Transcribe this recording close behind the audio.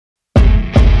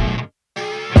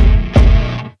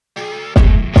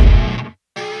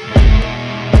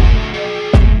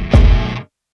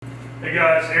Hey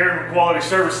guys, Aaron with Quality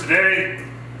Service today.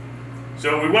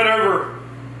 So we went over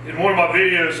in one of my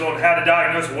videos on how to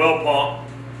diagnose a well pump,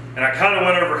 and I kind of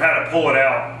went over how to pull it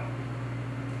out.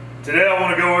 Today I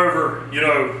want to go over,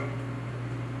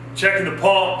 checking the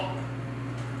pump,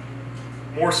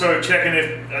 more so checking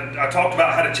if, I talked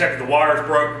about how to check if the wire's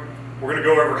broke. We're going to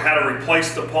go over how to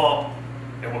replace the pump,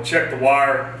 and we'll check the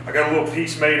wire. I got a little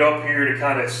piece made up here to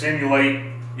kind of simulate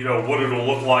what it'll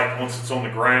look like once it's on the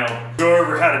ground. Go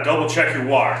over how to double check your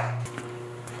wire.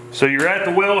 So you're at the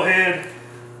wellhead.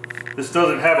 This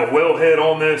doesn't have a wellhead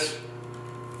on this,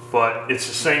 but it's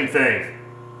the same thing.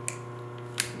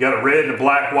 You got a red and a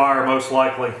black wire most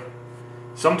likely.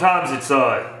 Sometimes it's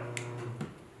the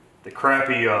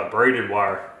crappy braided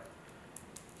wire.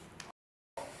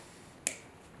 A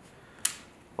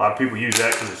lot of people use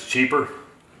that because it's cheaper.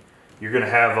 You're gonna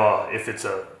have, if it's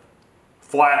a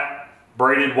flat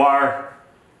braided wire,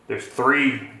 there's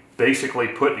three basically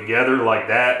put together like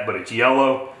that, but it's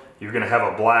yellow. You're gonna have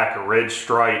a black or red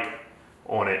stripe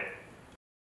on it.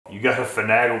 You gotta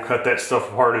finagle cut that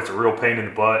stuff apart. It's a real pain in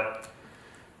the butt.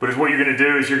 But what you're gonna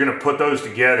do is you're gonna put those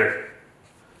together.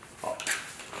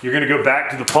 You're gonna go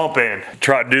back to the pump end.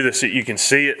 Try to do this so you can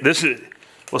see it.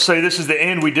 Let's say this is the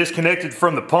end we disconnected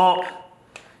from the pump.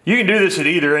 You can do this at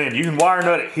either end. You can wire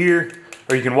nut it here,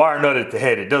 or you can wire nut it at the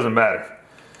head. It doesn't matter.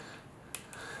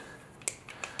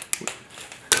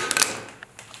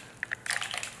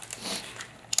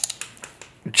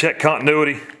 Check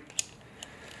continuity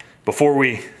before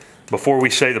we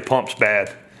say the pump's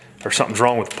bad or something's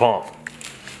wrong with the pump.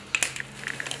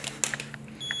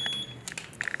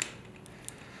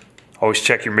 Always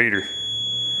check your meter.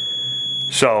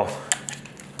 So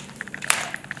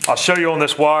I'll show you on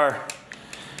this wire.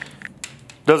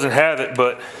 Doesn't have it,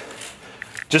 but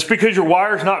just because your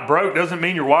wire's not broke doesn't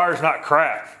mean your wire's not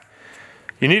cracked.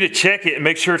 You need to check it and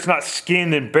make sure it's not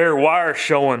skinned and bare wire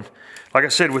showing. Like I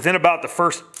said, within about the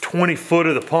first 20 foot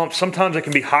of the pump. Sometimes it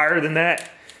can be higher than that.